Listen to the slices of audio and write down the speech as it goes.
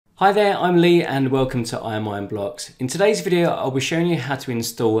Hi there, I'm Lee and welcome to ironblocks. In today's video, I'll be showing you how to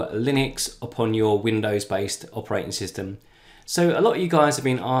install Linux upon your Windows-based operating system. So a lot of you guys have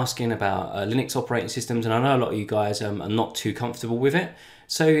been asking about Linux operating systems, and I know a lot of you guys are not too comfortable with it.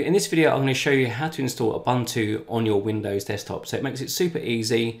 So in this video, I'm going to show you how to install Ubuntu on your Windows desktop. So it makes it super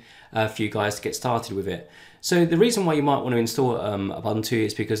easy for you guys to get started with it. So the reason why you might want to install Ubuntu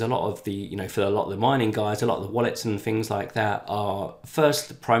is because a lot of the, for a lot of the mining guys, a lot of the wallets and things like that are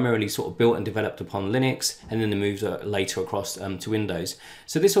first primarily sort of built and developed upon Linux, and then they move later across to Windows.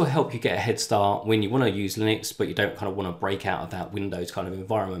 So this will help you get a head start when you want to use Linux, but you don't kind of want to break out of that Windows kind of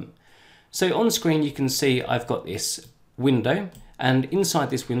environment. So on screen, you can see I've got this window, and inside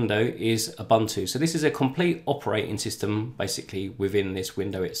this window is Ubuntu. So this is a complete operating system basically within this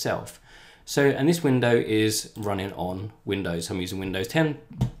window itself. So, and this window is running on Windows. I'm using Windows 10,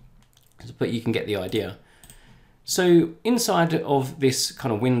 but you can get the idea. So inside of this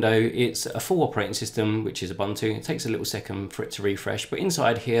kind of window, it's a full operating system, which is Ubuntu. It takes a little second for it to refresh, but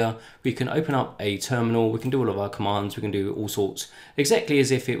inside here, we can open up a terminal. We can do all of our commands. We can do all sorts, exactly as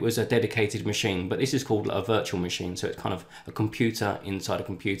if it was a dedicated machine, but this is called a virtual machine. So it's kind of a computer inside a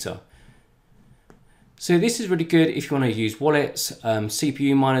computer. So this is really good if you want to use wallets,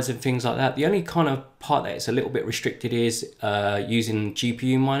 CPU miners and things like that. The only kind of part that it's a little bit restricted is using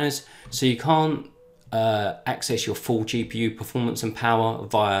GPU miners. So you can't access your full GPU performance and power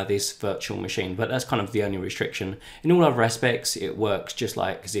via this virtual machine, but that's kind of the only restriction. In all other aspects, it works just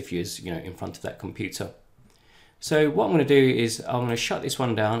like as if you're in front of that computer. So what I'm going to do is I'm going to shut this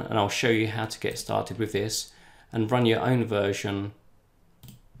one down, and I'll show you how to get started with this and run your own version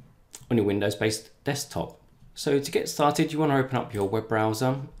on your Windows-based desktop. So to get started, you want to open up your web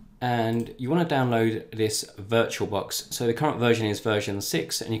browser and you want to download this VirtualBox. So the current version is version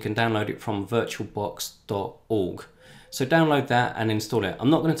 6, and you can download it from virtualbox.org. So download that and install it. I'm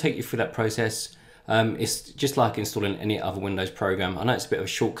not going to take you through that process. It's just like installing any other Windows program. I know it's a bit of a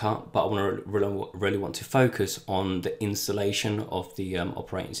shortcut, but I really want to focus on the installation of the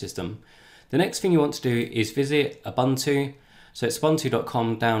operating system. The next thing you want to do is visit Ubuntu. So it's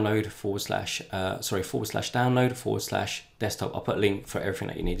ubuntu.com /download/desktop. I'll put a link for everything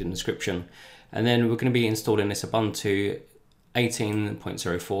that you need in the description. And then we're going to be installing this Ubuntu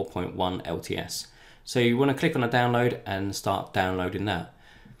 18.04.1 LTS. So you want to click on a download and start downloading that.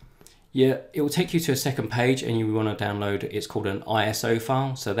 Yeah, it will take you to a second page, and you want to download, it's called an ISO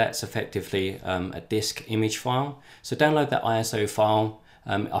file. So that's effectively a disk image file. So download that ISO file.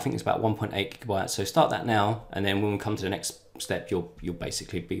 I think it's about 1.8 gigabytes. So start that now, and then when we come to the next step, you'll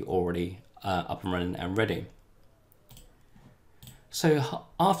basically be already up and running and ready. So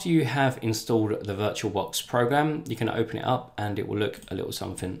after you have installed the VirtualBox program, you can open it up and it will look a little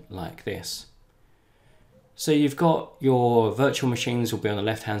something like this. So you've got your virtual machines will be on the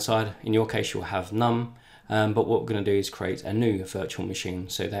left hand side. In your case, you'll have none, but what we're going to do is create a new virtual machine.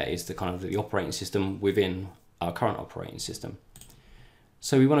 So that is the kind of the operating system within our current operating system.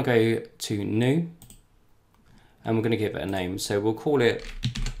 So we want to go to new, and we're going to give it a name. So we'll call it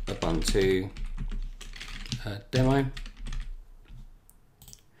Ubuntu demo. And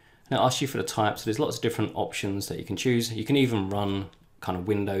it asks you for the type. So there's lots of different options that you can choose. You can even run kind of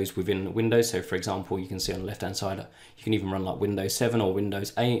Windows within Windows. So for example, you can see on the left hand side, you can even run like Windows 7 or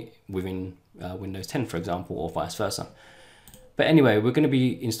Windows 8 within Windows 10, for example, or vice versa. But anyway, we're going to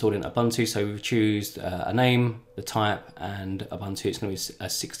be installing Ubuntu, so we've chosen a name, the type, and Ubuntu. It's going to be a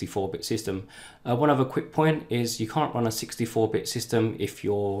 64-bit system. One other quick point is you can't run a 64-bit system if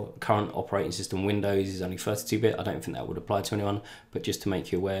your current operating system Windows is only 32-bit. I don't think that would apply to anyone, but just to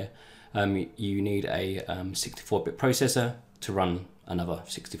make you aware, you need a 64-bit processor to run another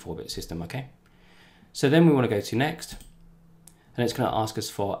 64-bit system, okay? So then we want to go to next, and it's going to ask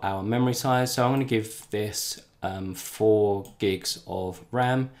us for our memory size. So I'm going to give this 4 gigs of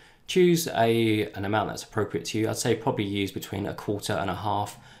RAM. Choose an amount that's appropriate to you. I'd say probably use between 1/4 and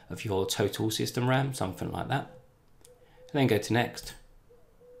 1/2 of your total system RAM, something like that. And then go to next.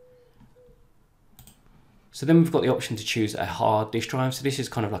 So then we've got the option to choose a hard disk drive. So this is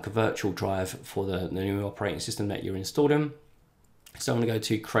kind of like a virtual drive for the new operating system that you're installing. So I'm going to go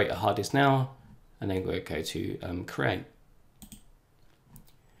to create a hard disk now, and then we'll go to create.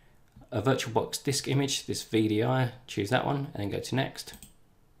 A VirtualBox disk image, this VDI, choose that one, and then go to next.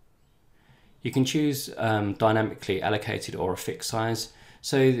 You can choose dynamically allocated or a fixed size.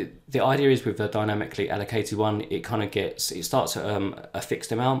 So the idea is with the dynamically allocated one, it starts at a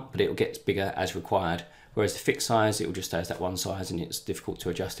fixed amount, but it will get bigger as required. Whereas the fixed size, it will just stay as that one size, and it's difficult to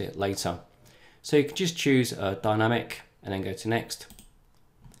adjust it later. So you can just choose a dynamic and then go to next.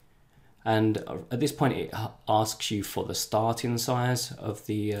 And at this point it asks you for the starting size of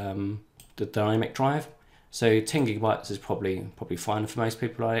the dynamic drive. So 10 gigabytes is probably fine for most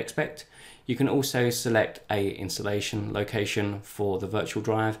people, I expect. You can also select a installation location for the virtual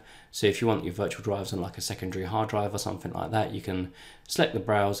drive. So if you want your virtual drives on like a secondary hard drive or something like that, you can select the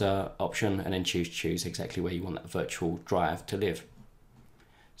browser option and then choose exactly where you want that virtual drive to live.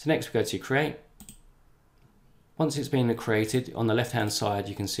 So next we go to create. Once it's been created, on the left hand side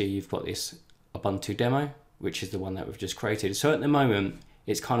you can see you've got this Ubuntu demo, which is the one that we've just created. So at the moment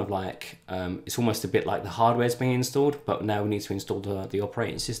it's kind of like, it's almost a bit like the hardware's being installed, but now we need to install the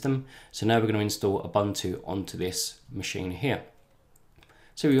operating system. So now we're going to install Ubuntu onto this machine here.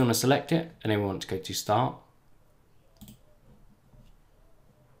 So we want to select it and then we want to go to start.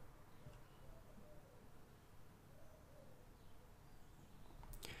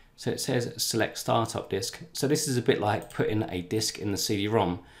 So it says select startup disk. So this is a bit like putting a disk in the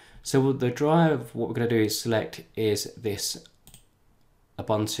CD-ROM. So the drive, what we're going to do is select is this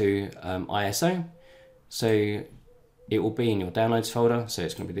Ubuntu ISO. So it will be in your downloads folder. So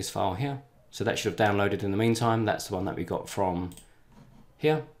it's going to be this file here. So that should have downloaded in the meantime. That's the one that we got from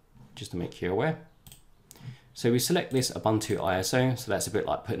here, just to make you aware. So we select this Ubuntu ISO. So that's a bit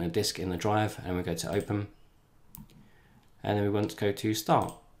like putting a disk in the drive, and we go to open. And then we want to go to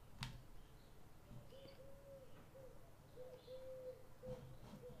start.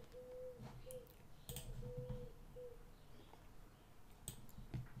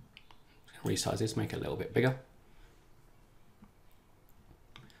 Resize this, make it a little bit bigger.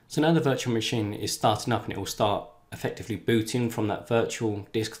 So now the virtual machine is starting up and it will start effectively booting from that virtual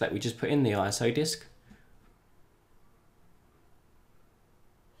disk that we just put in, the ISO disk.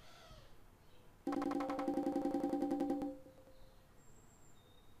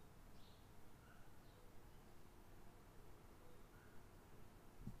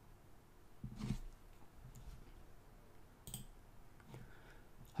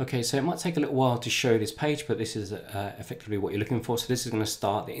 Okay, so it might take a little while to show this page, but this is effectively what you're looking for. So this is going to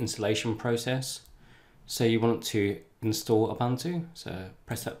start the installation process. So you want to install Ubuntu, so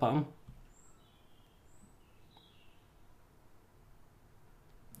press that button.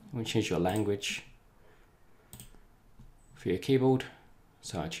 You want to choose your language for your keyboard.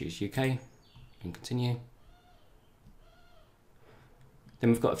 So I choose UK and continue.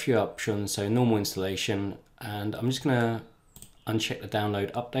 Then we've got a few options, so normal installation, and I'm just going to uncheck the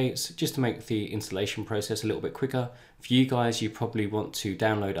download updates just to make the installation process a little bit quicker. For you guys, you probably want to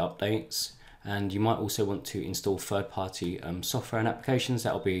download updates, and you might also want to install third-party software and applications.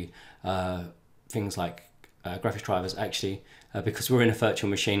 That'll be things like graphics drivers, actually, because we're in a virtual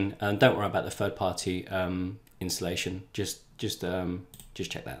machine. Don't worry about the third-party installation. Just check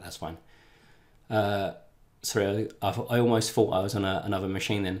that. That's fine. Sorry, I almost thought I was on another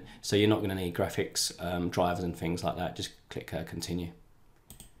machine then. So you're not going to need graphics drivers and things like that. Just click continue.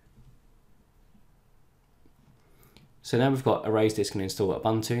 So now we've got erase disk and install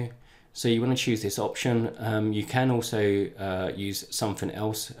Ubuntu. So you want to choose this option. You can also use something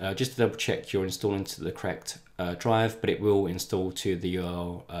else just to double check you're installing to the correct drive, but it will install to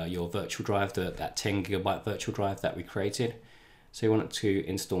your virtual drive, that 10 gigabyte virtual drive that we created. So you want it to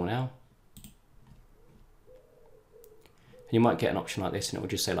install now. You might get an option like this and it will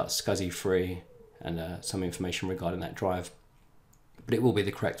just say like SCSI free and some information regarding that drive, but it will be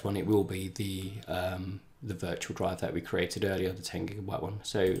the correct one. It will be the virtual drive that we created earlier, the 10 gigabyte one.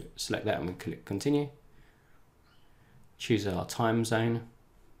 So select that and we click continue. Choose our time zone.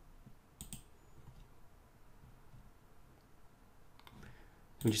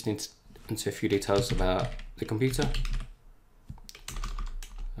 We just need to enter a few details about the computer.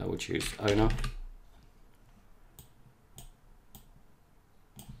 We'll choose owner.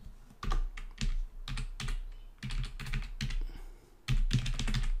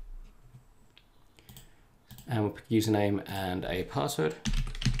 And we'll pick username and a password.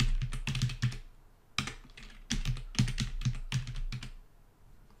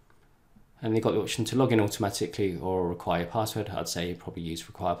 And you've got the option to log in automatically or require a password. I'd say probably use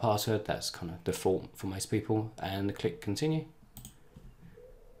require password. That's kind of default for most people. And click continue.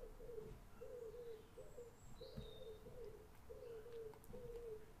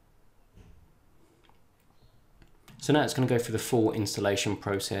 So now it's going to go through the full installation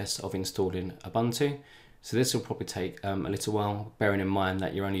process of installing Ubuntu. So this will probably take a little while, bearing in mind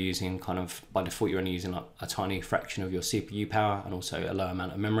that you're only using by default, you're only using a tiny fraction of your CPU power and also a low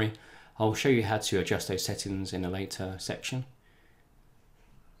amount of memory. I'll show you how to adjust those settings in a later section.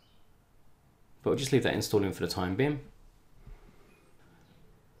 But we'll just leave that installing for the time being.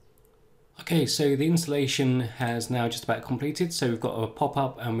 Okay, Okay, so the installation has now just about completed. So we've got a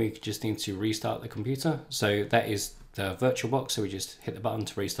pop-up and we just need to restart the computer. So that is the VirtualBox. So we just hit the button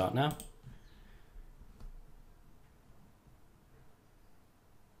to restart now.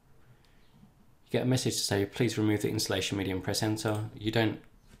 You get a message to say, please remove the installation media and press enter. You don't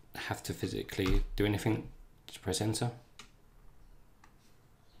have to physically do anything, just press enter.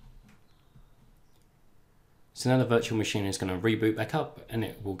 So now the virtual machine is going to reboot back up and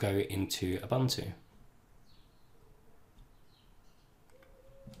it will go into Ubuntu.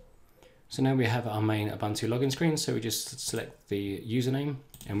 So now we have our main Ubuntu login screen. So we just select the username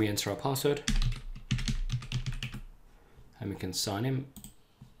and we enter our password and we can sign in.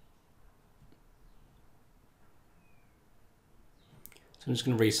 So I'm just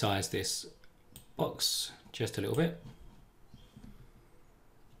going to resize this box just a little bit.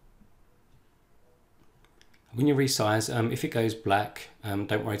 When you resize, if it goes black,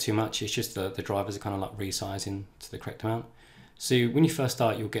 don't worry too much. It's just the drivers are kind of like resizing to the correct amount. So when you first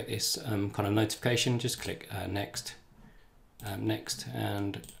start, you'll get this kind of notification. Just click next, next,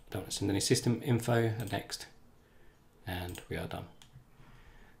 and don't want to send any system info, next, and we are done.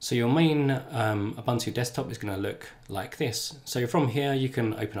 So your main Ubuntu desktop is going to look like this. So from here, you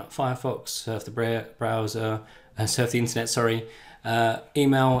can open up Firefox, surf the browser, surf the internet, sorry.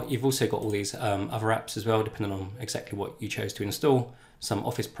 Email, you've also got all these other apps as well, depending on exactly what you chose to install. Some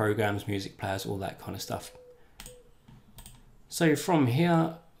office programs, music players, all that kind of stuff. So from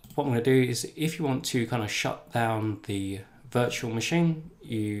here, what I'm going to do is if you want to kind of shut down the virtual machine,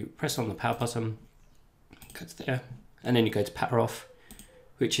 you press on the power button, go to there, and then you go to power off,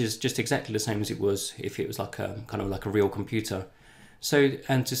 which is just exactly the same as it was if it was like a kind of like a real computer. So,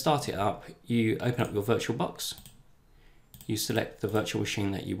 and to start it up, you open up your VirtualBox. You select the virtual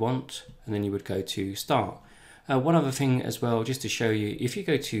machine that you want, and then you would go to start. One other thing as well, just to show you, if you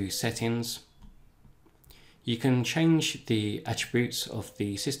go to settings, you can change the attributes of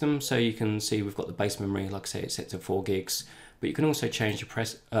the system. So you can see we've got the base memory, like I say, it's set to 4 gigs, but you can also change the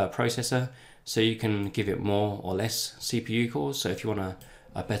processor. So you can give it more or less CPU cores. So if you want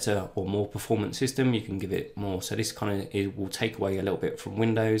a better or more performant system, you can give it more. So this kind of, it will take away a little bit from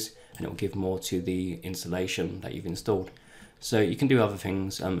Windows and it will give more to the installation that you've installed. So you can do other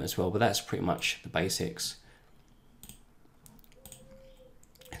things as well, but that's pretty much the basics.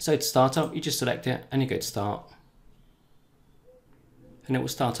 So to start up, you just select it and you go to start. And it will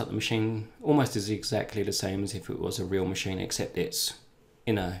start up the machine almost as exactly the same as if it was a real machine, except it's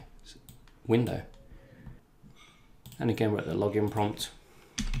in a window. And again, we're at the login prompt.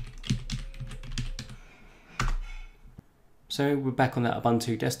 So we're back on that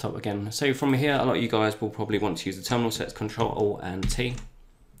Ubuntu desktop again. So from here, a lot of you guys will probably want to use the terminal, so it's Control-Alt and T.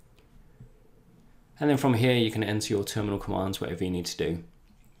 And then from here, you can enter your terminal commands, whatever you need to do.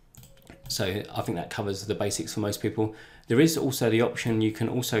 So I think that covers the basics for most people. There is also the option, you can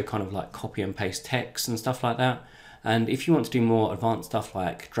also kind of like copy and paste text and stuff like that. And if you want to do more advanced stuff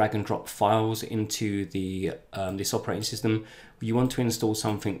like drag and drop files into the this operating system, you want to install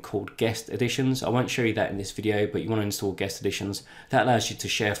something called guest editions. I won't show you that in this video, but you want to install guest editions. That allows you to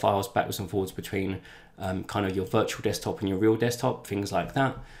share files backwards and forwards between kind of your virtual desktop and your real desktop, things like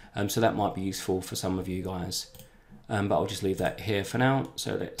that. So that might be useful for some of you guys. But I'll just leave that here for now.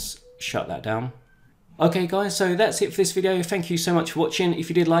 So let's shut that down. Okay guys, so that's it for this video. Thank you so much for watching. If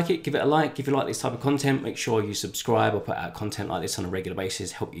you did like it, give it a like. If you like this type of content, make sure you subscribe. Or put out content like this on a regular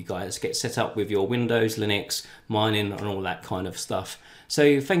basis, help you guys get set up with your Windows, Linux, mining and all that kind of stuff.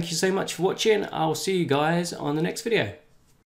 So thank you so much for watching. I'll see you guys on the next video.